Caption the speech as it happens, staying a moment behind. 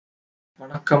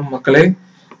வணக்கம் மக்களே.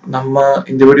 நம்ம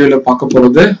இந்த வீடியோல பார்க்க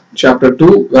போறது chapter 2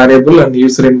 variable and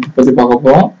user input பத்தி பார்க்க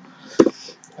போறோம்.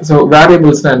 சோ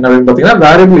வேரியபிள்ஸ்னா என்ன அப்படின்னு பாத்தீங்கன்னா,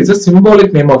 variable is a symbolic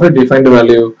name of a defined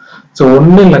value. So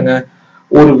ஒண்ணும் இல்லைங்க,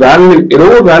 ஒரு வேல்யூ, ஏதோ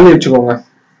ஒரு வேல்யூ வச்சுக்கோங்க,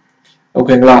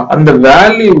 ஓகேங்களா? அந்த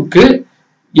வேல்யூக்கு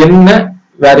என்ன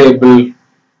வேரியபிள்,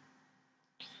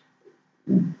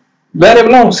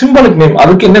 வேரியபிளா சிம்பாலிக் நேம்,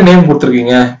 அதுக்கு என்ன நேம்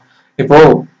கொடுத்துருக்கீங்க? இப்போ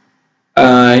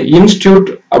இன்ஸ்டிடியூட்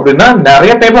அப்படின்னா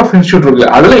நிறைய டைப் ஆஃப் இன்ஸ்டிடியூட் இருக்கு.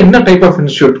 அதுல என்ன type of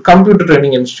institute? Computer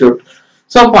training institute.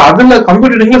 So அப்போ அதுல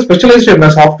கம்ப்யூட்டர் ட்ரைனிங்ல ஸ்பெஷலைஸ்ட் என்ன,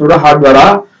 சாஃப்ட்வேரா, ஹார்ட்வேரா,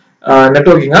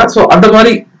 நெட்வொர்க்கிங்கா? ஸோ அந்த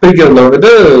மாதிரி பிரிக்கிறதுல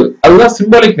வந்துட்டு அதுதான்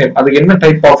சிம்பாலிக் நேம். அதுக்கு என்ன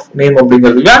டைப் ஆஃப் நேம்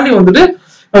அப்படிங்கிறது வேல்யூ வந்துட்டு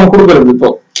நம்ம கொடுக்கறது.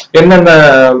 இப்போ என்னென்ன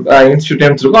இன்ஸ்டிடியூட்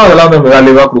நேம்ஸ் இருக்கோ அதெல்லாம் நம்ம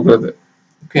வேல்யூவா கொடுக்கறது.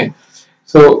 ஓகே,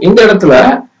 ஸோ இந்த இடத்துல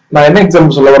நான் என்ன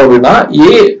எக்ஸாம்பிள் சொல்ல வரேன் அப்படின்னா,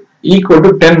 a ஈக்குவல்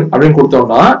டு 10 அப்படின்னு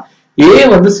கொடுத்தோம்னா a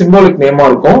வந்து சிம்பாலிக் நேமா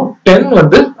இருக்கும், 10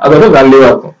 வந்து அதோட வேல்யூவா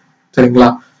இருக்கும். சரிங்களா?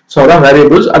 சோ அதான்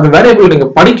வேரியபிள்ஸ். அந்த வேரியபிள் நீங்க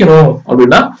படிக்கணும்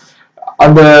அப்படின்னா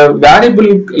அந்த வேரியபிள்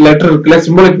லெட்டர் இருக்குல்ல,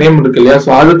 சிம்பாலிக் நேம் இருக்கு இல்லையா, சோ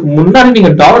அதுக்கு முன்னாடி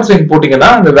நீங்க டாலர் சைன் போட்டீங்கன்னா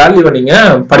அந்த வேல்யூவை நீங்க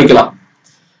படிக்கலாம்.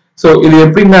 சோ இது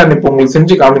எப்படின்னு நான் இப்போ உங்களுக்கு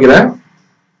செஞ்சு காமிக்கிறேன்.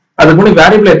 அதுக்கு முன்னாடி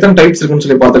வேரியபிள் எத்தனை டைப்ஸ் இருக்குன்னு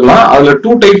சொல்லி பாத்துக்கலாம். அதுல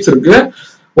 2 டைப்ஸ் இருக்கு.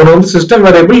 ஒன்னு வந்து சிஸ்டம்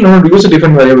வேரியபிள், இன்னொன்று user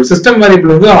define variable. System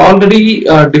variable வந்து ஆல்ரெடி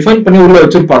டிஃபைன் பண்ணி உள்ள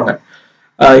வச்சிருப்பாங்க.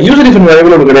 யூசர் டிஃபைன்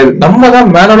வேரியபிள் ஒரு கிடையாது, நம்ம தான்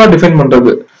மேனுவலா டிஃபைன்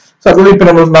பண்றது. சோ அது இப்ப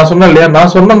நம்ம நான் சொன்னேன் இல்லையா,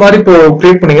 நான் சொன்ன மாதிரி இப்போ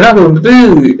கிரியேட் பண்ணீங்கன்னா அது வந்துட்டு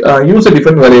யூசர்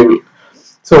டிஃபைன் வேரியபிள்.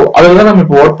 சோ அதுதான் நம்ம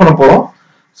இப்போ ஒர்க் பண்ண போறோம்.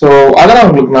 சோ அதெல்லாம்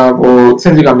உங்களுக்கு நான் இப்போ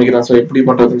செஞ்சு காமிக்கிறேன். சோ எப்படி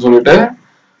பண்றதுன்னு சொல்லிட்டு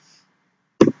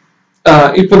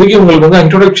இப்போதைக்கு உங்களுக்கு வந்து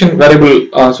இன்ட்ரோடக்ஷன் வேரியபிள்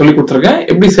சொல்லி கொடுத்துருக்கேன்,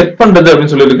 எப்படி செட் பண்றது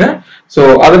அப்படின்னு சொல்லியிருக்கேன். சோ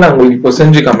அதை நான் உங்களுக்கு இப்போ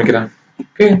செஞ்சு காமிக்கிறேன்.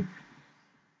 ஓகே,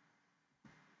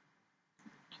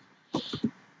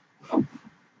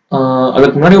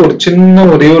 அதுக்கு முன்னாடி ஒரு சின்ன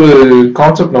ஒரே ஒரு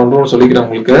கான்செப்ட் நான் வந்து சொல்லிக்கிறேன்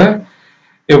உங்களுக்கு.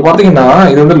 இப்ப பாத்தீங்கன்னா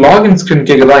இது வந்து லாகின் ஸ்கிரீன்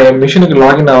கேக்குதா, என் மிஷினுக்கு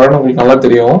லாகின் ஆகணும்னு உங்களுக்கு நல்லா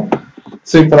தெரியும்.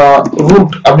 சோ இப்ப நான்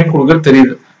ரூட் அப்படின்னு கொடுக்கறது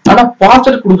தெரியுது, ஆனா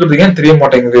பாஸ்வேர்ட் கொடுக்கறது ஏன் தெரிய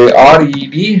மாட்டேங்குது?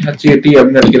 REDHAT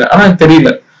அப்படின்னு நினைக்கிறேன், ஆனா எனக்கு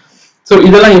தெரியல. சோ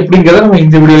இதெல்லாம் எப்படிங்கிறத நம்ம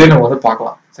இந்த வீடியோலயே நம்ம வந்து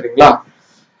பார்க்கலாம். சரிங்களா?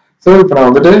 சோ இப்ப நான்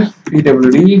வந்துட்டு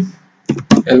pwd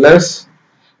ls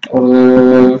ஒரு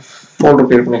ஃபோல்டர்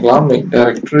கிரியேட் பண்ணிக்கலாம். Make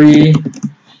directory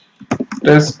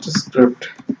test script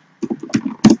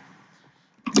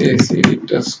acd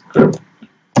test script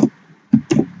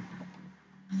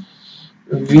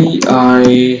vi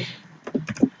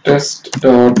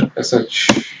test.sh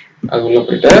அது உள்ள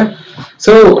போயிட்டு,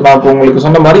 சோ நான் இப்போ உங்களுக்கு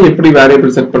சொன்ன மாதிரி எப்படி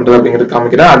வேரியபிள் செட் பண்றது அப்படிங்கறது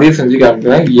காமிக்கிறேன். அதே செஞ்சு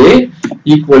காமிக்கிறேன். a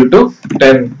ஈக்குவல் டு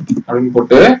 10 அப்படின்னு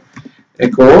போட்டு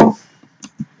echo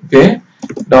okay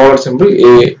dollar simple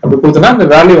a அப்படி கொடுத்தனா அந்த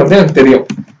வேல்யூ வந்து எனக்கு தெரியும்.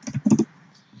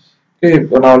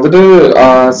 இப்போ நான் வந்துட்டு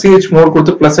ch மோட்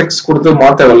கொடுத்து +x கொடுத்து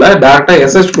மாத்த தேவையில்ல, டைரக்டா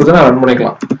sh கொடுத்து நான் ரன்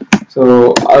பண்ணிக்கலாம். சோ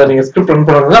அதை நீங்க ஸ்கிரிப்ட் ரன்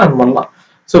பண்ணணும்னா ரன் பண்ணலாம்.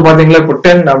 சோ பாத்தீங்களா, இப்போ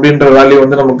 10 அப்படின்ற வேல்யூ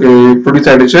வந்து நமக்கு ப்ரொடியூஸ்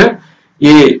ஆயிடுச்சு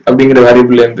a அப்படிங்கிற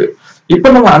வேரியபிள்ல இருந்து.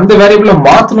 இப்போ நம்ம அந்த வேரியபிளை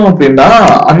மாத்தணும் அப்படின்னா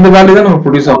அந்த வேல்யூ தான் நமக்கு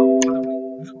ப்ரொடியூஸ் ஆகும்.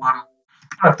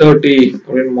 30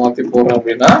 அப்படின்னு மாத்தி போறோம்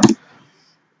அப்படின்னா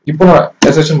இப்போ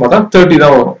sh பார்த்தா 30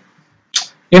 தான் வரும்.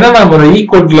 ஏன்னா நம்ம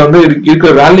ஈக்குவல்ல வந்து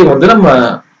இருக்கிற வேல்யூ வந்து நம்ம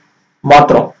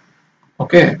மாத்துறோம்.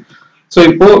 ஓகே, சோ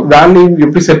இப்போ வேல்யூ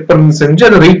எப்படி செட் பண்ணி செஞ்சு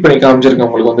அதை ரீட் பண்ணி காமிச்சிருக்கேன்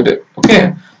உங்களுக்கு வந்துட்டு. ஓகே,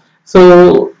 சோ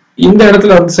இந்த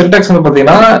இடத்துல வந்து சின்டாக்ஸ் வந்து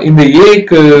பாத்தீங்கன்னா இந்த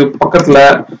ஏக்கு பக்கத்துல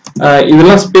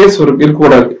இதெல்லாம் ஸ்பேஸ்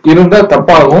இருக்கக்கூடாது, இருந்தா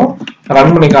தப்பாகும்.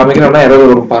 ரன் பண்ணி காமிக்கிறேன்னா எரர்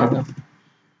வரும் பாருங்க.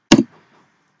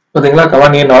 பாத்தீங்களா,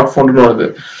 கமாண்ட் ஏ நாட் ஃபவுண்ட்னு வருது.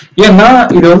 ஏன்னா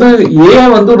இது வந்து ஏ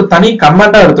வந்து ஒரு தனி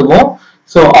கமாண்டா எடுத்துக்கும்.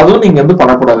 சோ அதுவும் நீங்க வந்து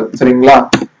பண்ணக்கூடாது. சரிங்களா?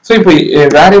 சோ இப்போ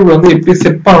வேரியபிள் வந்து எப்படி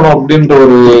செட் பண்ணணும் அப்படின்ற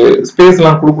ஒரு ஸ்பேஸ்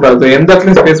எல்லாம் கொடுக்கக்கூடாது, எந்த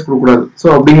இடத்துலயும் ஸ்பேஸ் கொடுக்கக்கூடாது. சோ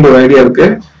அப்படிங்கிற ஒரு ஐடியா இருக்கு.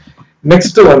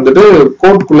 நெக்ஸ்ட் வந்துட்டு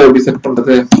கோட்குள்ள எப்படி செட்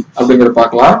பண்றது அப்படிங்கறத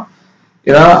பார்க்கலாம்.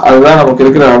 ஏன்னா அதுதான் நமக்கு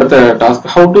இருக்கிற அடுத்த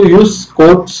task. How to use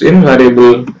quotes in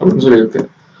variable அப்படின்னு சொல்லி இருக்கு.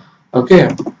 ஓகே,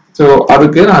 சோ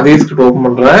அதுக்கு நான் அதே ஸ்கிரிப்ட் ஓபன்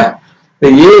பண்றேன். இந்த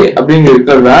ஏ அப்படிங்கிற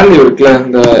இருக்கிற வேல்யூ இருக்குல்ல,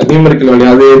 இந்த நியூமெரிக்கல்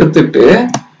வேல்யூ, அதை எடுத்துட்டு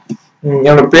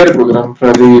என்னோட பேர் கொடுக்குறேன்,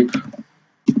 பிரதீப்.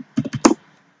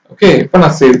 ஓகே, இப்ப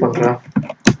நான் சேவ் பண்றேன்.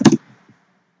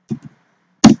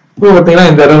 இப்போ பாத்தீங்கன்னா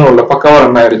இந்த இடம் உள்ள பக்காவா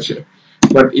ரன் ஆயிடுச்சு.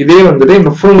 பட் இதே வந்துட்டு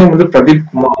இந்த ஃபுல் நேம் வந்து பிரதீப்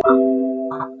குமார்.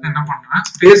 என்ன பண்றேன்,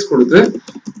 ஸ்பேஸ் கொடுத்து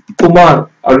குமார்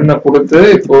அப்படின்னு கொடுத்து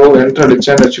இப்போ என்டர்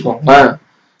அடிச்சேன்னு வச்சுக்கோங்களேன்.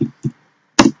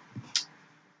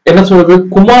 என்ன சொல்றது,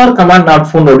 குமார் கமாண்ட் நாட்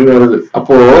ஃபவுண்ட் அப்படின்னு வருது.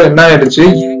 அப்போ என்ன ஆயிடுச்சு,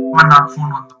 நாட்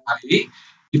ஃபவுண்ட் வந்த மாதிரி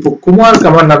இப்போ குமார்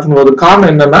கமாண்ட் நாட் ஃபவுண்ட் வருது.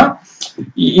 காரணம் என்னன்னா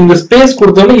இந்த ஸ்பேஸ்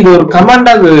கொடுத்தோன்னே இது ஒரு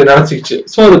கமாண்டா அது நினைச்சிருச்சு.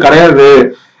 சோ அது கிடையாது,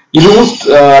 இதுவும்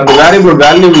அந்த வேரியபிள்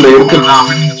வேல்யூல இருக்குன்னா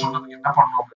நீங்க சொல்றதுக்கு என்ன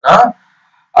பண்ணணும் அப்படின்னா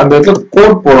அந்த இடத்துல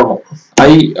கோட் போடணும்.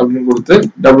 ஐ அப்படின்னு கொடுத்து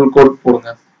டபுள் கோட் போடுங்க.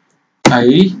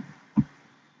 ஐ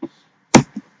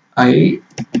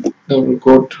double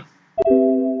quote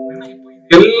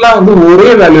எல்லாம் வந்து ஒரே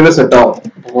வேல்யூல செட் ஆகும்.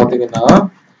 இப்போ பாத்தீங்கன்னா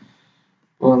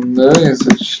வந்து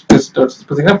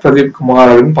பாத்தீங்கன்னா பிரதீப்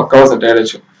குமார் அப்படின்னு பக்காவா செட்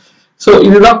ஆயிடுச்சு. ஸோ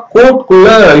இதுதான் கோட்குள்ள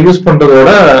யூஸ்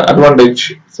பண்றதோட அட்வான்டேஜ்.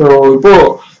 ஸோ இப்போ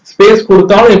ஸ்பேஸ்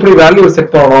கொடுத்தாலும் எப்படி வேல்யூ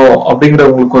செட் பண்ணணும் அப்படிங்கிற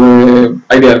உங்களுக்கு ஒரு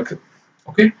ஐடியா இருக்கு.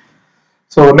 ஓகே,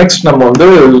 ஸோ நெக்ஸ்ட் நம்ம வந்து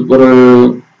ஒரு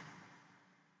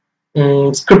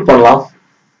ஸ்கிரிப்ட் பண்ணலாம்,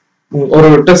 ஒரு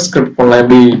டெஸ்ட் ஸ்கிரிப்ட் பண்ணலாம்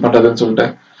எப்படி பண்றதுன்னு சொல்லிட்டு.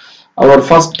 அவர்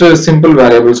first simple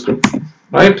variable script,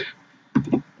 right?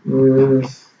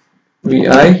 vi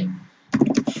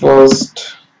first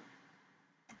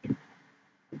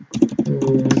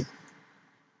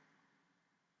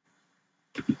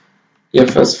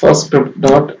fs first script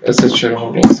dot sh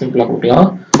சிம்பிளா கொடுக்கலாம்.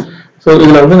 ஸோ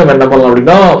இதுல வந்து நம்ம என்ன பண்ணலாம்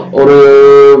அப்படின்னா ஒரு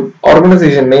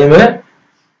ஆர்கனைசேஷன் நேம்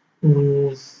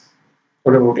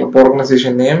கொடுக்கலாம்.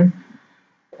 ஆர்கனைசேஷன் நேம்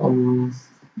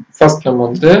ஃபர்ஸ்ட் நம்ம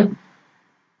வந்து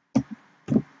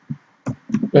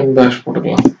bash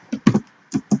போட்டுக்கலாம்.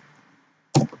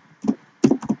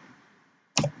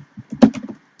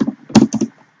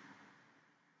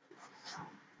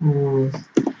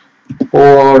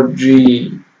 org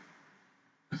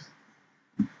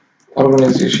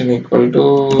organization equal to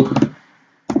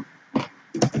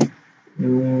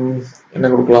என்ன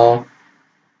கொடுக்கலாம்,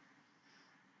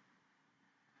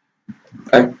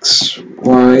 x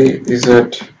y z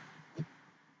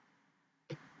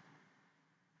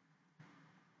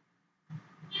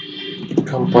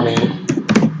company.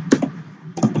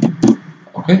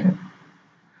 Okay,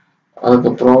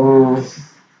 அதுக்கப்புறம்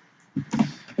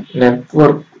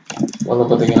நெட்வொர்க் வந்து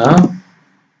பாத்தீங்கன்னா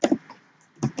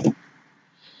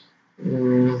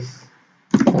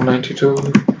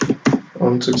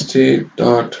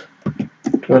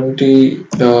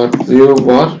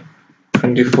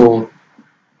 192.20.0/24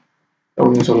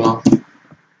 அப்படின்னு சொல்லலாம்.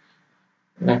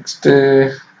 நெக்ஸ்ட்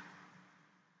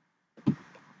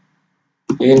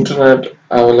இன்டர்நெட்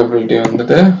அவைலபிலிட்டி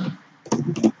வந்துட்டு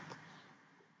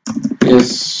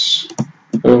எஸ்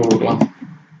கொடுக்கலாம்,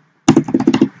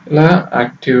 இல்ல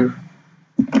ஆக்டிவ்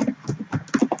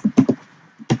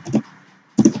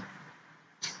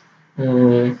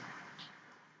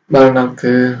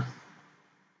எனக்கு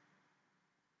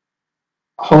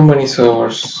how many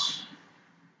servers,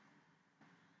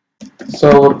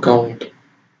 server count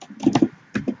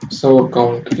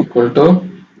equal to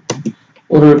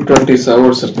ஒரு 20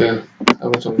 servers இருக்கு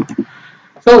அப்படின்னு சொல்லலாம்.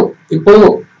 ஸோ இப்போ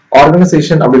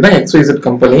ஆர்கனைசேஷன் அப்படின்னா XYZ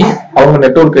கம்பெனி, அவங்க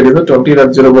நெட்வொர்க் ஐடி வந்து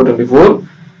 20.0/24,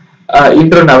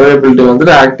 இன்டர்நெட் அவைலபிலிட்டி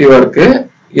வந்துட்டு ஆக்டிவா இருக்கு,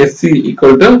 SC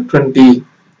equal to 20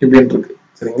 இப்படின்னு இருக்கு.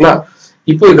 சரிங்களா?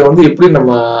 இப்போ இதை வந்து எப்படி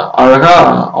நம்ம அழகா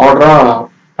ஆர்டரா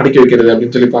படிக்க வைக்கிறது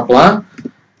அப்படின்னு சொல்லி பார்க்கலாம்.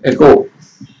 Echo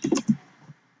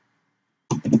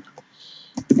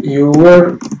your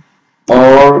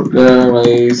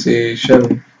organization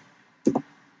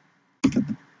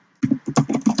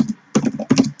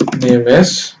name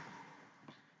is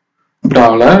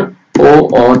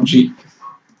 $org,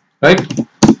 right?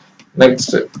 Next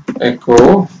echo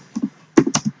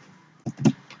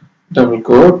double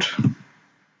quote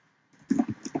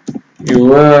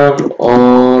your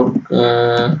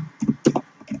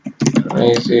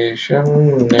organization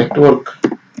network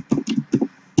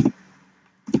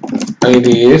ID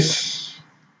is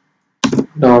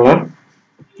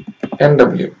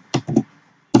 $NW.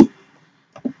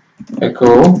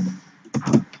 Echo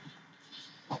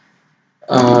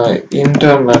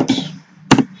internet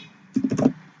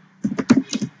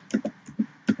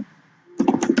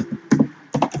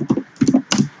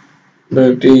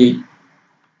ability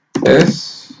is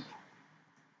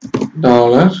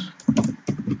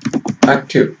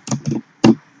 $active.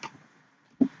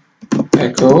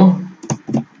 Echo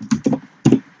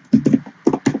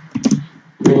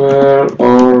your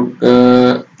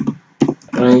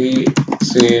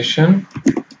organization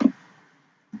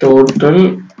total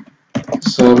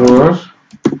server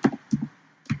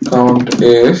count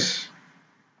is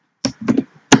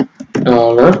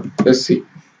 $SC.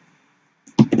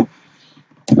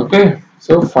 Okay,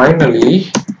 so finally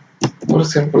a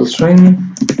simple string.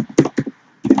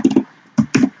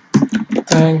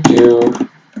 Thank you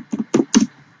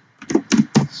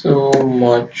so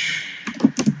much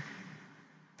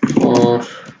for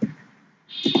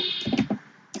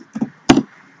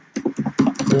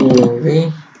doing the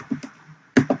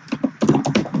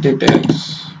details.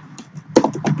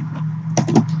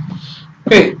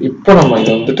 Okay, இப்போ நம்ம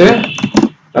இதை வந்துட்டு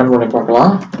run பண்ணி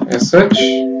பார்க்கலாம்.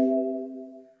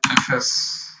 SHFS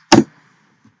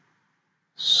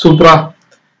சூப்பரா.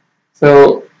 So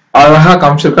அழகா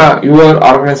காமிச்சிருக்கா. Your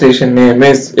organisation name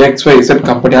is XYZ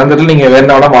company. அந்த இடத்துல நீங்க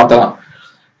வேணா மாத்தலாம்.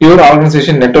 Your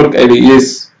organisation network ID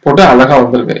is போட்டு அழகா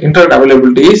வந்திருக்கு. இன்டர்நெட்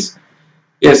அவைலபிலிட்டி இஸ்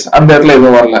எஸ், அந்த இடத்துல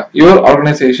எதுவும் வரல. Your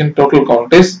organisation total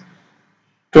count is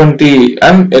 20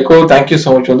 and echo thank you so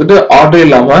much வந்துட்டு ஆர்டர்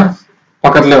இல்லாம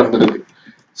பக்கத்துல வந்துருக்கு.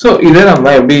 ஸோ இதை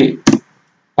நம்ம எப்படி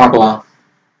பார்க்கலாம்?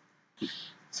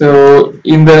 ஸோ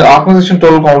இந்த ஆர்கனைசேஷன்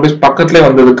டோட்டல் கவுண்ட் இஸ் பக்கத்துல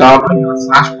வந்தது காரணம்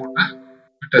ஸ்லாஷ் போட்டு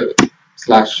விட்டது,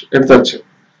 ஸ்லாஷ் எடுத்தாச்சு.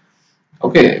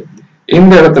 ஓகே,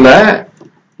 இந்த இடத்துல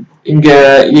இங்க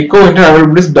echo enter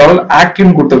availability is double active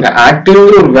கொடுத்திருக்கேன். active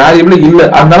ஒரு வேரியபிள் இல்ல,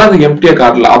 அதனால அது எம்டியா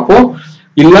காட்டல. அப்போ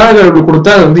இல்லாத வேரியபிள்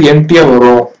கொடுத்தா அது வந்து எம்டியா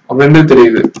வரும் அப்படின்னு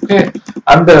தெரியுது. ஓகே,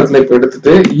 அந்த இடத்துல இப்ப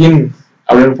எடுத்துட்டு in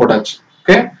அப்படின்னு போட்டாச்சு.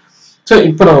 ஓகே, சோ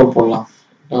இப்போ நம்ம போடலாம்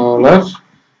டாலர்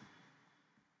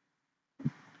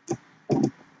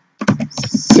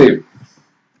save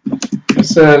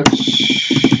search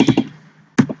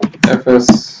fs.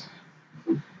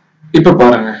 இப்ப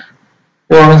பாருங்க,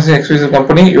 your organization exclusive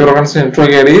company, your organization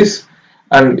network ID is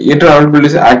and internal availability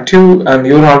is active and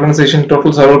your organization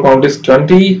total server count is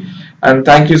 20 and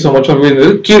thank you so much for being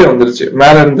here. கீழே வந்துருச்சு,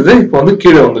 மேல இருந்தது இப்போ வந்து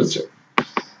கீழே வந்துருச்சு.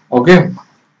 ஓகே,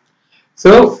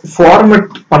 சோ ஃபார்மேட்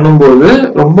பண்ணும்போது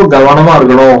ரொம்ப கவனமா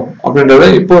இருக்கணும் அப்படின்றத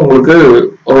இப்போ உங்களுக்கு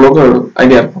ஓரளவுக்கு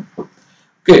ஐடியா இருக்கும்.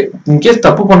 ஓகே, இன்கேஸ்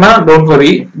தப்பு பண்ணா don't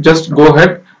worry, just go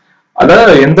head. அத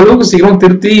எந்த அளவுக்கு சீக்கிரம்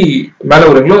திருத்தி மேல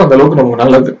வரீங்களோ அந்த அளவுக்கு நமக்கு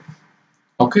நல்லது.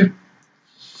 Okay,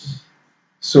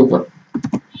 super.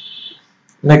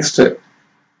 Next,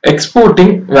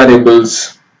 exporting variables.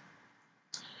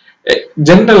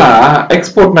 ஜெனரலா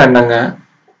எக்ஸ்போர்ட்னா என்னங்க?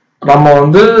 நம்ம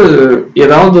வந்து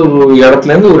ஏதாவது ஒரு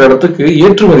இடத்துல இருந்து ஒரு இடத்துக்கு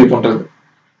ஏற்றுமதி பண்றது.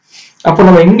 அப்ப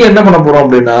நம்ம இங்க என்ன பண்ண போறோம்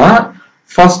அப்படின்னா,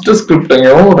 ஃபர்ஸ்ட்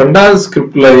ஸ்கிரிப்டையும் ரெண்டாவது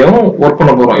ஸ்கிரிப்ட்லயும் ஒர்க்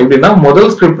பண்ண போறோம். எப்படின்னா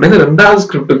முதல் ஸ்கிரிப்ட்ல இருந்து ரெண்டாவது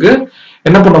ஸ்கிரிப்டுக்கு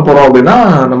என்ன பண்ண போறோம் அப்படின்னா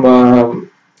நம்ம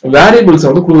வேரியபிள்ஸ்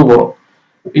வந்து கொடுக்க போறோம்.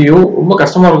 ஐயோ ரொம்ப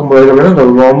கஷ்டமா இருக்கும் போது அப்படின்னா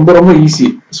ரொம்ப ரொம்ப ஈஸி,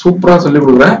 சூப்பரா சொல்லி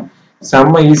கொடுக்குறேன்,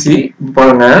 செம்ம ஈஸி.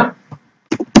 பாருங்க,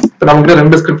 இப்ப நமக்கு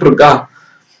ரெண்டு ஸ்கிரிப்ட் இருக்கா.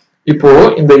 இப்போ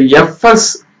இந்த எஃப்எஸ்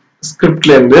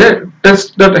ஸ்கிரிப்ட்ல இருந்து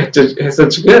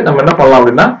test.sh நம்ம என்ன பண்ணலாம்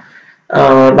அப்படின்னா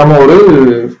நம்ம ஒரு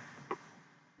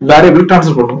வேரியபிள்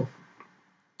ட்ரான்ஸ்ஃபர் பண்ணுவோம்.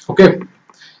 ஓகே,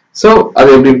 சோ அது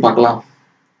எப்படின்னு பார்க்கலாம்.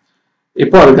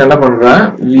 இப்போ அதுக்கு என்ன பண்றேன்,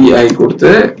 vi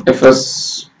கொடுத்து fs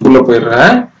உள்ள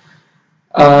போயிடுறேன்.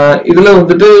 இதுல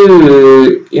வந்துட்டு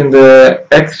இந்த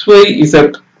xyz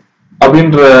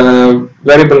அப்படின்ற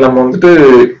வேரியபிள் நம்ம வந்துட்டு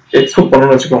எக்ஸ்போர்ட்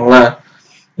பண்ணணும்னு வச்சுக்கோங்களேன்.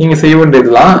 நீங்க செய்ய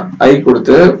வேண்டியதுலாம் ஐ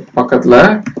கொடுத்து பக்கத்துல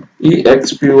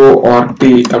export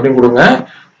அப்படின்னு கொடுங்க.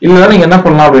 இல்லைன்னா நீங்க என்ன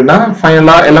பண்ணலாம் அப்படின்னா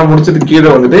ஃபைனலா எல்லாம் முடிச்சது கீழே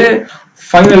வந்துட்டு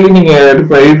ஃபைனலி நீங்க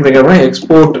எடிட் பண்ணிக்கிறப்ப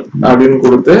எக்ஸ்போர்ட் அப்படின்னு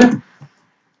கொடுத்து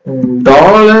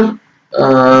டாலர்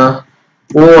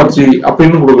ஓஆர்ஜி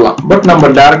அப்படின்னு கொடுக்கலாம். பட்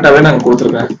நம்ம டைரக்டாவே நாங்க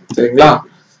கொடுத்துருக்கேன், சரிங்களா?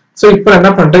 சோ இப்போ என்ன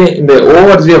பண்ணிட்டேன், இந்த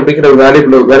ஓஆர்ஜி அப்படிங்கிற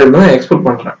வேரியபிள் எக்ஸ்போர்ட்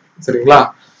பண்றேன், சரிங்களா?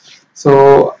 சோ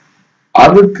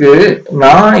அதுக்கு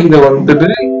நான் இதை வந்துட்டு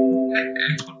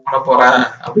எக்ஸ்போர்ட் பண்ண போறேன்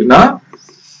அப்படின்னா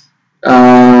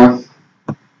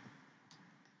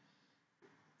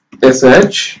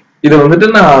sh இதை வந்துட்டு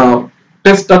நான்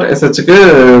test.sh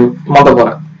மாத்த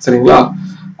போறேன், சரிங்களா?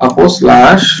 அப்போ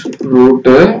ஸ்லாஷ் ரூட்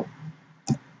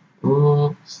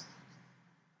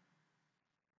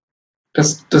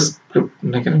டெஸ்ட் ஸ்கிரிப்ட்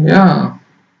நினைக்கிறேங்க,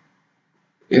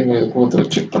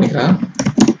 செக் பண்ணிக்கிறேன்.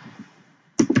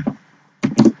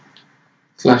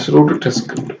 slash root test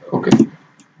script. Okay,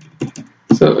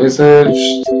 so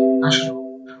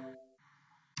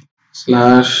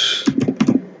slash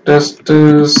test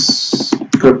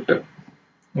script.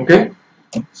 Okay,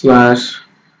 slash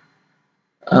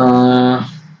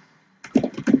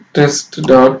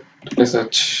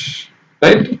test.sh,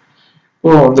 right?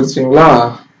 Oh, வந்துருச்சுங்களா?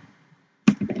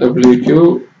 wqi,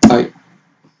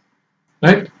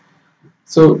 right?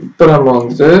 so இப்போ நம்ம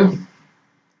வந்து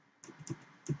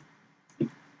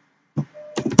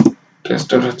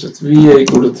vi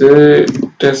கொடுத்து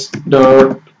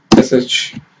test.sh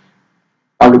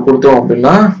அப்படி கொடுத்தோம்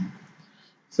அப்படின்னா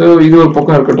சோ இது ஒரு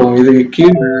பக்கம் இருக்கட்டும். இதுக்கு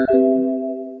கீழே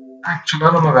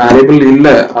ஆக்சுவலா நம்ம வேரியபிள் இல்ல,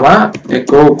 ஆனா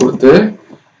எக்கோ கொடுத்து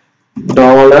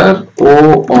டாலர்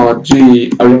ஓஆர்ஜி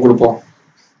அப்படின்னு கொடுப்போம்.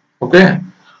 ஓகே,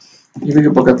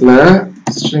 இதுக்கு பக்கத்துல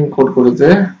ஸ்ட்ரிங் கோட் கொடுத்து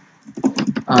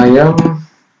I am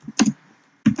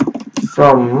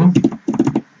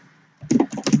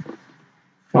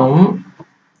from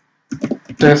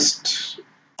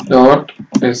test.sh.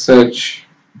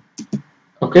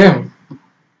 okay,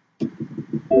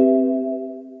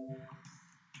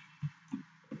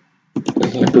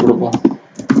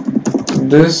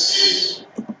 this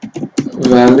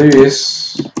value is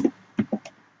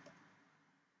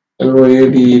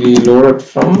loaded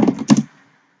from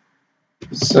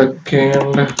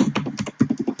second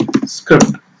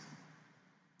script.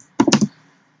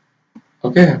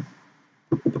 Okay,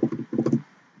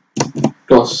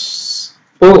 close.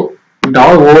 இப்போ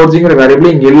 $orgங்கிற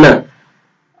வேரியபிள் இங்க இல்ல,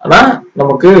 ஆனா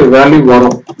நமக்கு வேல்யூ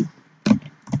வரும்.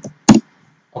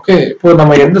 ஓகே, இப்போ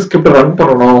நம்ம எந்த ஸ்கிரிப்ட் ரன்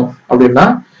பண்ணணும் அப்படின்னா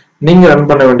நீங்க ரன்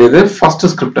பண்ண வேண்டியது first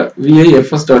script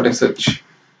vifs.sh.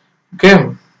 Okay,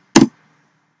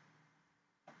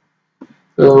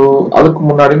 so அதுக்கு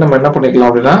முன்னாடி நம்ம என்ன பண்ணிக்கலாம்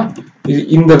அப்படின்னா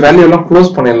இந்த வேல்யூ எல்லாம்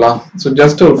க்ளோஸ் பண்ணிடலாம். ஸோ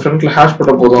ஜஸ்ட் ஒரு ஃப்ரண்ட்ல ஹேஷ்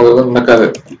போட்ட போதும், அது வந்து நடக்காது.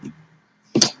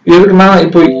 எதுக்குன்னா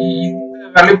இப்போ இந்த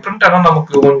வேல்யூ பிரிண்ட் ஆனா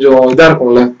நமக்கு கொஞ்சம் இதா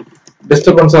இருக்கும்ல,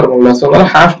 டிஸ்டர்பன்ஸா இருக்கும்ல. ஸோ அதனால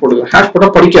ஹேஷ் போடுங்க. ஹேஷ் போட்டா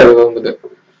படிக்காது வந்துட்டு.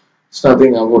 It's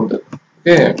nothing about.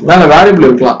 ஓகே, மேல வேரியபிள்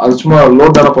இருக்கலாம், அது சும்மா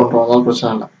லோட் தானே பண்றோம், அதனால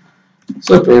பிரச்சனை இல்லை.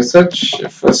 ஸோ இப்போ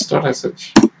fs.sh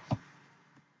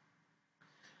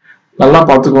நல்லா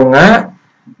பார்த்துக்கோங்க.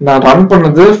 நான் ரன்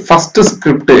பண்ணது ஃபர்ஸ்ட்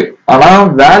ஸ்கிரிப்ட், ஆனா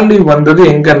வேல்யூ வந்தது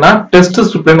எங்கன்னா டெஸ்ட்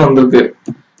ஸ்கிரிப்ட்னு வந்திருக்கு.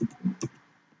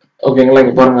 ஓகேங்களா,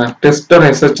 இங்க பாருங்க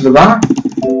test.sh தான்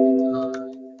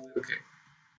இருக்கு.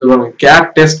 cat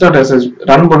test.sh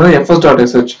ரன் பண்ணது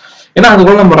fs.sh. ஏன்னா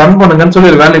அதுக்குள்ள நம்ம ரன் பண்ணுங்கன்னு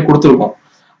சொல்லி ஒரு வேல்யூ கொடுத்துருக்கோம்.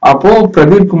 அப்போ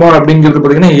பிரதீப் குமார் அப்படிங்கிறது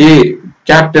பாத்தீங்கன்னா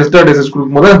cat test.sh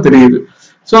கொடுக்கும் போது அது தெரியுது.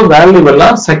 ஸோ வேல்யூ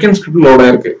எல்லாம் செகண்ட் ஸ்கிரிப்ட் லோட்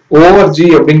ஆயிருக்கு. org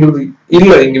அப்படிங்கிறது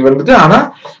இல்ல இங்க வந்துட்டு, ஆனா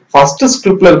ஃபர்ஸ்ட்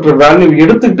ஸ்கிரிப்ட்ல இருக்கிற வேல்யூ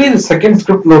எடுத்துக்கிட்டு இது செகண்ட்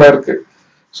ஸ்கிரிப்ட் லோட் ஆயிருக்கு.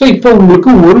 ஸோ இப்போ உங்களுக்கு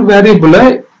ஒரு வேரியபிள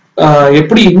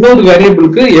எப்படி இன்னொரு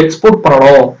வேரியபிளுக்கு எக்ஸ்போர்ட்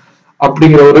பண்ணணும்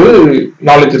அப்படிங்கிற ஒரு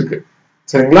நாலேஜ் இருக்கு.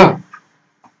 சரிங்களா,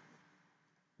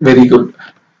 வெரி குட்.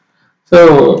 ஸோ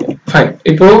ஃபைன்,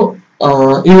 இப்போ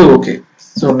இது ஓகே.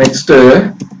 ஸோ நெக்ஸ்ட்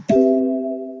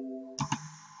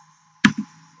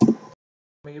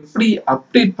எப்படி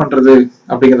அப்டேட் பண்றது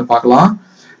அப்படிங்கறத பார்க்கலாம்.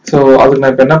 ஸோ அதுக்கு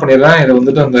நான் இப்ப என்ன பண்ணிடுறேன், இதை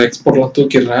வந்துட்டு அந்த எக்ஸ்போர்ட் எல்லாம்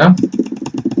தூக்கிடுறேன்.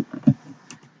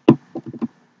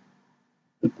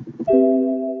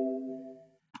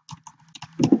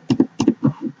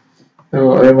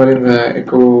 அதே மாதிரி இந்த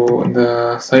எக்கோ இந்த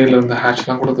சைட்ல இருந்த ஹேஷ்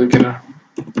எல்லாம் கூட தூக்கிடுறேன்.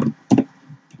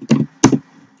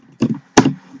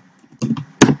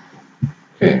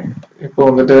 ஓகே, இப்போ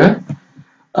வந்துட்டு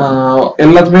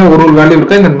எல்லாத்துமே ஒரு வேல்யூ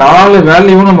இருக்கு. இந்த 4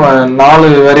 வேல்யூவும் நம்ம 4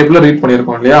 வேரியபிள் ரீட்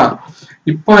பண்ணிருக்கோம் இல்லையா.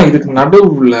 இப்போ இதுக்கு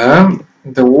நடுவுல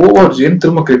இந்த org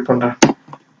திரும்ப கிரியேட் பண்றேன்.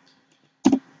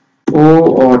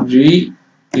 org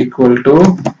equal to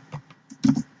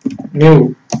new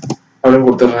அப்படின்னு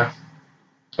கொடுத்துறேன்.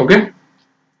 ஓகே,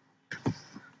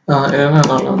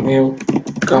 என்ன நியூ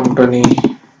கம்பெனி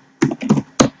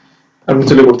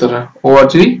அப்படின்னு சொல்லி கொடுத்துறேன்.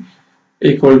 org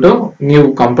equal to new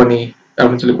company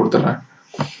அப்படின்னு சொல்லி கொடுத்துறேன்.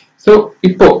 ஸோ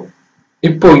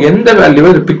இப்போ எந்த வேல்யூவை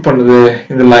இது பிக் பண்ணுது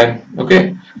இந்த லைன். ஓகே,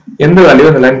 எந்த வேல்யூ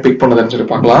இந்த லைன் பிக் பண்ணுதுன்னு சொல்லி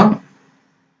பார்க்கலாம்.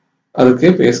 அதுக்கு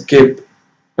இப்போ எஸ்கேப்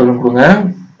அப்படின்னு கொடுங்க.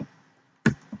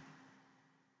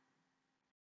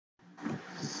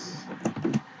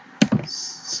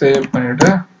 சேவ் பண்ணிட்டு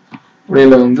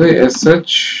வெளியில வந்து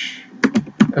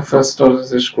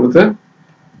fs.sh கொடுத்து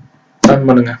ரன்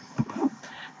பண்ணுங்க.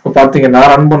 இப்போ பாத்தீங்கன்னா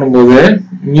ரன் பண்ணும்போது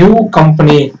நியூ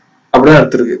கம்பெனி அப்படின்னு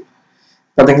எடுத்துருக்கு.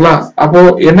 பாத்தீங்களா, அப்போ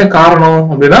என்ன காரணம்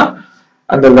அப்படின்னா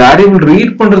அந்த வேல்யூபிள்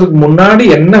ரீட் பண்றதுக்கு முன்னாடி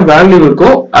என்ன வேல்யூ இருக்கோ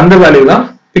அந்த வேல்யூ தான்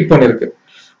பிக் பண்ணிருக்கு.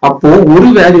 அப்போ ஒரு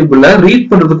வேல்யூபிள ரீட்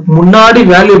பண்றதுக்கு முன்னாடி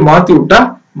வேல்யூ மாத்தி விட்டா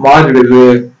மாறிடுது.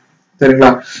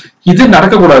 சரிங்களா, இது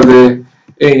நடக்கக்கூடாது.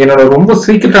 என்னோட ரொம்ப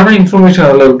சீக்கிரட்டான இன்ஃபர்மேஷன்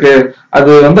அதுல இருக்கு,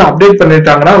 அது வந்து அப்டேட்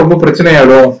பண்ணிட்டாங்கன்னா ரொம்ப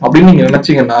பிரச்சனையாயிடும் அப்படின்னு நீங்க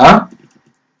நினைச்சீங்கன்னா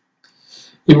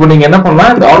இப்போ நீங்க என்ன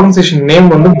பண்ணலாம், இந்த ஆர்கனைசேஷன்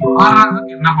நேம் வந்து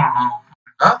மாறாததுக்கு என்ன பண்ணணும்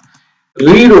அப்படின்னா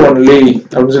ரீட் ஒன்லி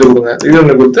அப்படின்னு சொல்லி கொடுங்க. ரீட்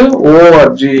ஒன்லி கொடுத்து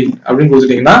org அப்படின்னு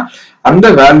கொடுத்துட்டீங்கன்னா அந்த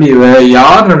வேல்யூவை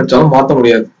யார் நினைச்சாலும் மாற்ற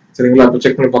முடியாது. சரிங்களா, இப்போ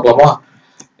செக் பண்ணி பார்க்கலாமா.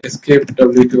 escape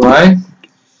w2i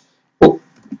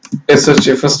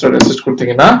fs.sh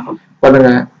கொடுத்தீங்கன்னா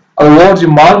பாருங்க, அது org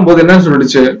மாறும்போது என்ன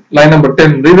சொல்லிடுச்சு, லைன் நம்பர்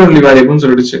 10 ரீட் ஒன்லி வேரியபிள்னு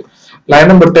சொல்லிடுச்சு. லைன்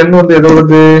நம்பர் 10 வந்து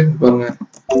எதோடது பாருங்க,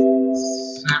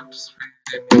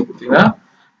 கொடுத்தீங்கன்னா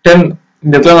 10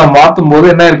 இந்த இடத்துல நான் மாத்தும் போது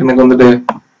என்ன இருக்கு, எனக்கு வந்துட்டு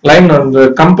லைன் வந்து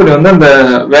கம்பெனி வந்து அந்த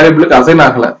வேரியபிளுக்கு அசைன்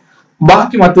ஆகல.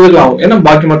 பாக்கி மத்ததுக்கு ஆகும், ஏன்னா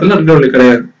பாக்கி மத்ததுல ரீட் ஒன்லி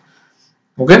கிடையாது.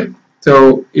 ஓகே, சோ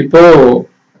இப்போ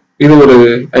இது ஒரு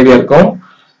ஐடியா இருக்கும்.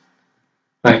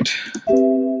 ரைட்,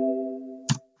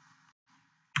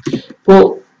 இப்போ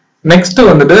நெக்ஸ்ட்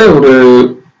வந்துட்டு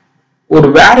ஒரு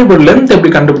வேரியபிள் லென்த்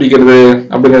எப்படி கண்டுபிடிக்கிறது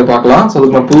அப்படிங்கறத பார்க்கலாம். சோ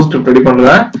அதுக்கு நான் புது ஸ்கிரிப்ட் ரெடி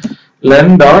பண்றேன்.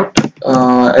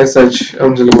 len.sh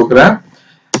அப்படின்னு சொல்லி கொடுக்குறேன்.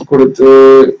 கொடுத்து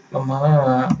நம்ம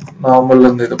நார்மல்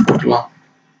இருந்து இதை போட்டலாம்.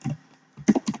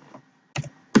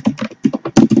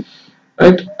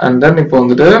 ரைட், அண்ட் தென் இப்போ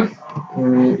வந்துட்டு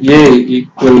a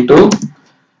equal to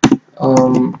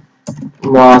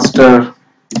master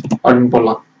அப்படின்னு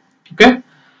போடலாம். ஓகே,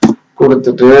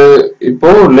 கொடுத்துட்டு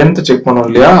இப்போ லென்த் செக் பண்ணோம்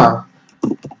இல்லையா,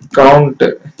 count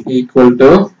equal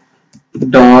to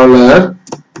 $,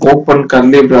 open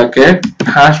curly bracket,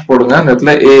 hash போடுங்க. அந்த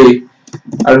இடத்துல a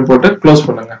அப்படின்னு போட்டு க்ளோஸ்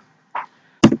பண்ணுங்க.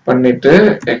 பண்ணிட்டு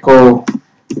echo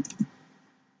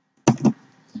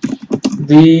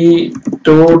the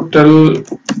total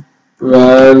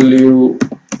value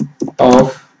of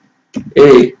a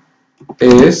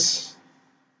is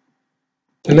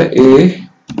a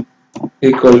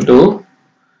equal to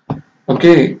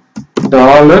okay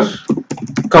dollar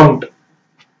count.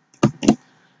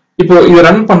 இப்போ இத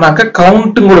ரன் பண்ணாக்க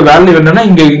கவுண்ட்ங்கோட வேல்யூ என்னன்னா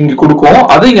இங்க கொடுக்கும்,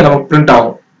 அது இங்க நமக்கு பிரிண்ட்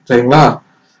ஆகும். சரிங்களா?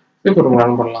 இப்போ நம்ம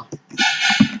ரன் பண்ணலாம்.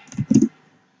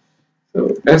 So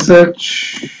sh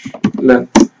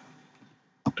length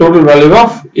total value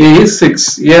of a is 6.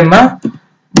 ஏன்னா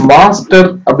மாஸ்டர்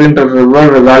அப்படின்ற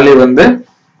வேல்யூ வந்து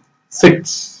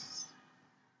 6.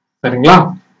 சரிங்களா?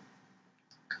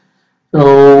 ஸோ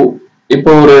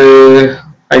இப்போ ஒரு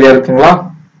ஐடியா இருக்குங்களா?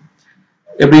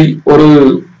 எப்படி ஒரு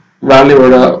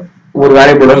வேல்யூவோட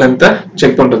லென்த்தை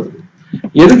செக் பண்றது.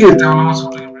 எதுக்கு இது தேவையில்லாம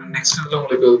சொல்றேன் அப்படின்னா நெக்ஸ்ட் இதுல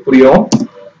உங்களுக்கு புரியும்.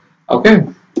 ஓகே,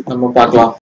 நம்ம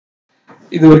பார்க்கலாம்.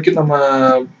 இது வரைக்கும் நம்ம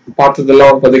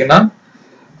பார்த்ததெல்லாம் பாத்தீங்கன்னா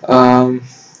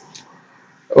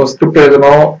ஸ்கிரிப்ட்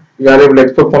எழுதணும், வேரியபிள்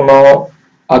எக்ஸ்போர்ட் பண்ணோம்,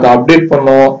 அதை அப்டேட்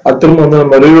பண்ணோம், அது திரும்ப வந்து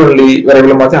நம்ம ரீட் ஒன்லி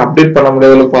வேரியபிள் மாத்தி அப்டேட் பண்ண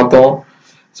முடியாத பார்த்தோம்.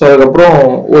 ஸோ அதுக்கப்புறம்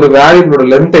ஒரு வேரியபிளோட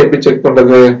லென்த்தை எப்படி செக்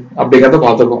பண்றது அப்படிங்கிறத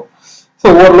பார்த்துருக்கோம். ஸோ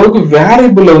ஓரளவுக்கு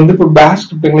வேரியபிள் வந்து இப்போ பேஷ்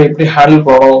ஸ்கிரிப்டிங்ல எப்படி ஹேண்டில்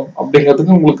பண்ணணும்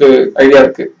அப்படிங்கிறதுக்கு உங்களுக்கு ஐடியா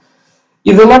இருக்கு.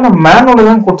 இதெல்லாம் நான் மேனுவலா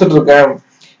தான் கொடுத்துட்டு இருக்கேன்.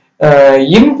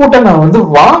 இன்புட்டை நான் வந்து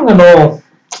வாங்கணும்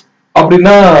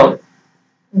அப்படின்னா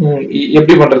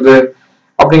எப்படி பண்றது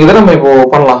அப்படிங்கிறத நம்ம இப்போ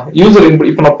பண்ணலாம். யூசர்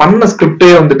இன்புட் இப்போ நான் பண்ண ஸ்கிரிப்டே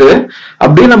வந்துட்டு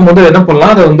அப்படியே நம்ம வந்து என்ன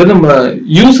பண்ணலாம், அதை வந்து நம்ம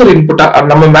யூசர் இன்புட்டா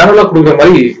நம்ம மேனுவலா கொடுக்குற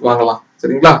மாதிரி வாங்கலாம்.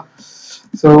 சரிங்களா?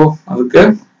 ஸோ அதுக்கு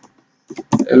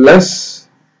எல்எஸ்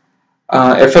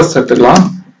எஃப்எஸ் எடுத்துக்கலாம்.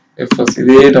 எஃப்எஸ்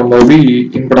இதே நம்ம எப்படி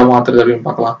இன்புட்டா மாத்துறது அப்படின்னு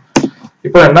பார்க்கலாம்.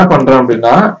 இப்போ என்ன பண்றோம்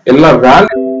அப்படின்னா எல்லா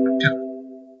வேல்யூ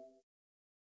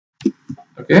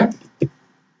ஓகே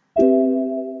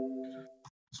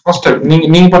ஃபர்ஸ்ட்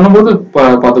நீங்க பண்ணும்போது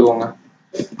பாத்துக்கோங்க.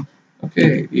 ஓகே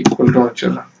ஈக்குவல் டு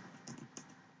வச்சிடலாம்.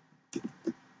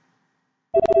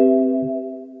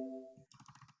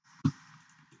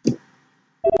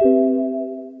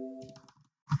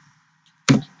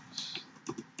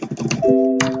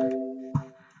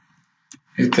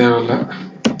 இது தேவையில்ல.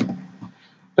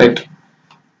 ரைட்.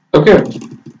 ஓகே,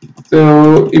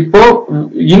 இப்போ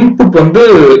இன்புட் வந்து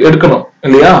எடுக்கணும்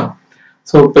இல்லையா?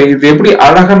 சோ இப்ப இது எப்படி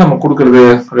அழகா நம்ம கொடுக்கறது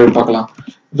அப்படின்னு பார்க்கலாம்.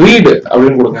 ரீட்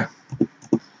அப்படின்னு கொடுங்க.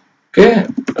 ஓகே,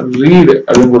 ரீட்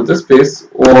அப்படின்னு கொடுத்து ஸ்பேஸ்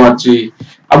ஓஆர்ஜி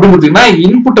அப்படின்னு கொடுத்தீங்கன்னா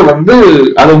இன்புட்டை வந்து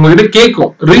அது உங்ககிட்ட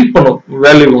கேட்கும், ரீட் பண்ணும்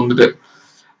வேல்யூ வந்துட்டு.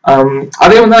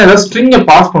 அதே வந்து ஏதாவது ஸ்ட்ரிங்க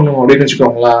பாஸ் பண்ணும் அப்படின்னு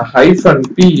வச்சுக்கோங்களேன். ஹைஃபன்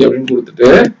பி அப்படின்னு கொடுத்துட்டு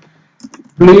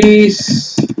please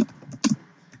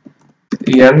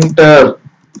enter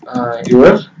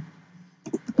your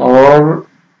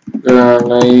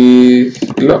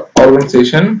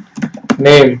organisation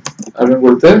name அப்படின்னு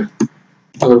கொடுத்து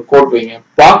ஒரு கோட் வைங்க.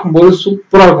 பார்க்கும்போது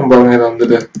சூப்பரா இருக்கும் பாருங்க. இதை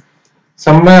வந்துட்டு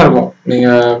செம்மையா இருக்கும், நீங்க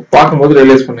பார்க்கும்போது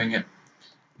ரியலைஸ் பண்ணுவீங்க.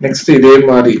 நெக்ஸ்ட் இதே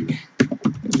மாதிரி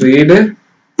ரீடு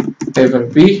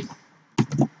பி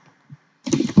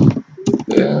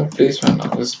ப்ளீஸ்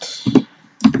வேண்டாம், just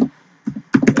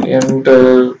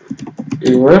enter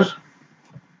your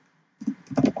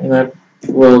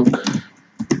network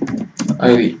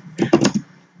ID.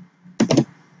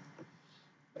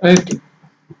 Right.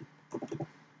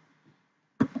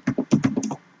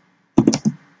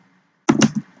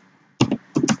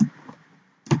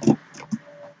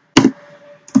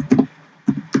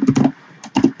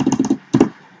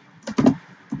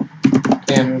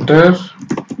 Enter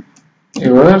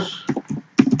your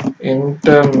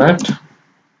internet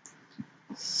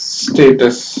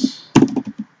status.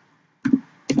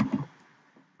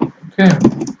 Okay,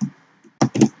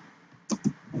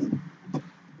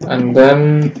 and then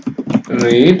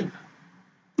read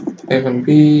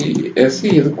 -bse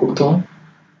இது கொடுத்தோம்.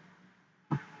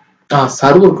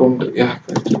 Server count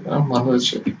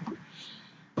மறந்துச்சு.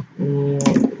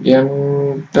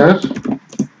 enter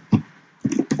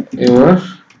your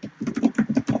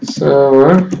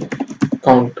server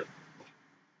count.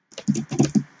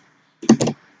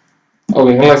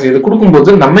 ஓகேங்களா? இது கொடுக்கும்போது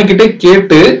நம்ம கிட்ட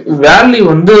கேட்டு வேல்யூ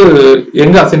வந்து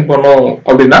எங்க அசைன் பண்ணோம்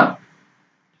அப்படின்னா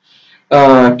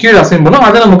கீழே அசைன் பண்ணோம்,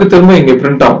 அதை நமக்கு திரும்ப இங்க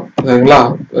பிரிண்ட் ஆகும். சரிங்களா?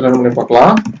 ரன் பண்ணி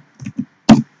பார்க்கலாம்.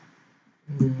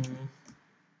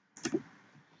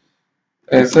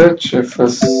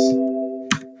 SHFS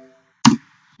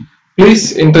please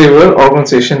enter your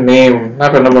organization name.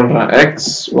 நான் என்ன பண்றேன்,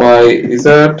 XYZ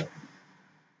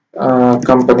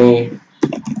company.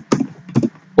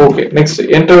 Okay, next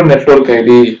enter network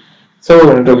ID. So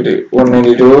network ID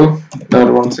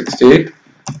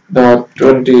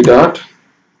 192.168.20.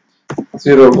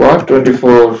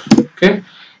 0/24. Okay,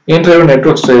 interval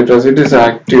network status, it is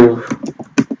active.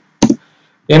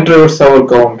 Interval server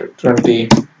count 20.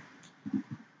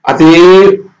 அதே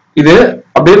இது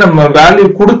அப்படியே நம்ம வேல்யூ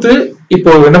கொடுத்து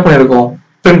இப்போ என்ன பண்ணிருக்கோம்,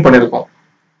 பிரிண்ட் பண்ணிருக்கோம்.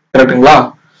 கரெக்ட்டுங்களா?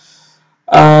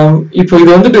 இப்போ இது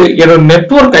வந்துட்டு என்னோட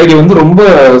நெட்வொர்க் ஐடி வந்து ரொம்ப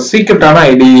சீக்ரெட்டான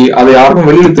ஐடி, அது யாருக்கும்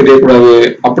வெளியில தெரியக்கூடாது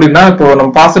அப்படின்னா, இப்போ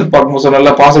நம்ம பாஸ்வேர்ட் பார்க்கும்போது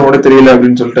சொன்னால பாஸ்வேர்ட் மட்டும் தெரியல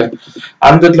அப்படின்னு சொல்லிட்டு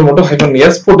அந்த இடத்துல மட்டும்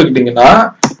 -s போட்டுக்கிட்டீங்கன்னா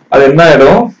அது என்ன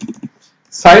ஆயிடும்,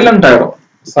 சைலண்ட் ஆயிடும்.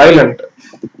 சைலண்ட்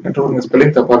நெட்வொர்க்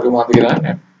ஸ்பெல்லிங் தப்பா இருக்கு, மாத்திக்கிறேன்.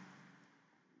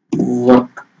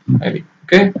 Network ID.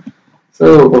 ஓகே, சோ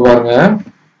இப்போ பாருங்க,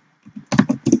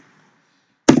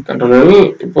 கண்ட்ரோல்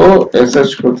இப்போ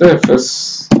sh கொடுத்து fs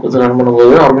கொடுத்து ரன்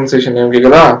பண்ணும்போது ஆர்கனைசேஷன் நேம்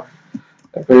கேக்குதா,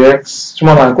 இப்போ x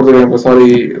சும்மா நான் கொடுத்துருக்கேன். இப்போ சாரி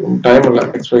டைம் இல்ல,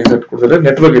 xyz கொடுத்துட்டு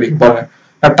நெட்வொர்க் ஐடி பாருங்க.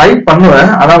 நான் டைப்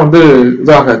பண்ணுவேன் ஆனா வந்து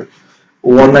இதாகாது.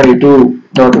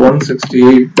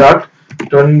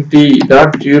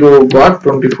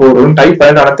 192.168.20.0/24 டைப்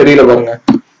பண்ணிட்டு ஆனா தெரியல பாருங்க.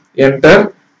 Enter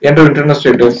internal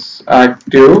status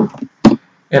active,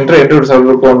 enter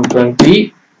server count 20.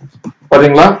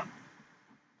 பாத்தீங்களா,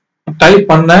 டைப்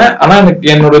பண்ண ஆனா எனக்கு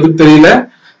என்னோட இது தெரியல,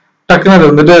 டக்குன்னு அது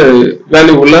வந்துட்டு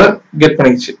வேல்யூ உள்ள கெட்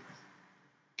பண்ணிடுச்சு.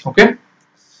 ஓகே,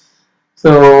 சோ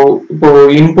இப்போ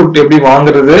இன்புட் எப்படி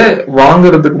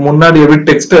வாங்குறதுக்கு முன்னாடி எப்படி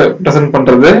டெக்ஸ்ட் பிரசன்ட்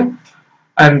பண்றது,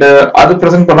 அண்ட் அது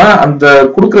பிரசன்ட் பண்ணா அந்த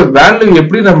கொடுக்குற வேல்யூ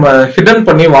எப்படி நம்ம ஹிடன்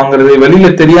பண்ணி வாங்குறது, வெளியில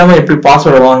தெரியாம எப்படி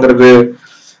பாஸ்வேர்டு வாங்குறது,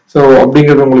 சோ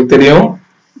அப்படிங்கிறது உங்களுக்கு தெரியும்.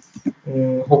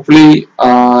 ஹோப்ஃபுல்லி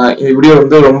இந்த வீடியோ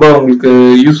வந்து ரொம்ப உங்களுக்கு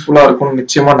யூஸ்ஃபுல்லா இருக்கும்னு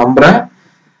நிச்சயமா நம்புறேன்.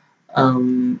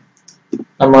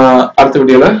 நம்ம அடுத்த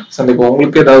வீடியோல சந்திப்போம்.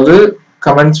 உங்களுக்கு ஏதாவது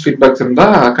கமெண்ட்ஸ், ஃபீட்பேக்ஸ் இருந்தா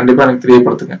கண்டிப்பா எனக்கு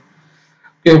தெரியப்படுத்துங்க.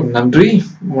 ஓகே, நன்றி,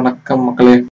 வணக்கம் மக்களே.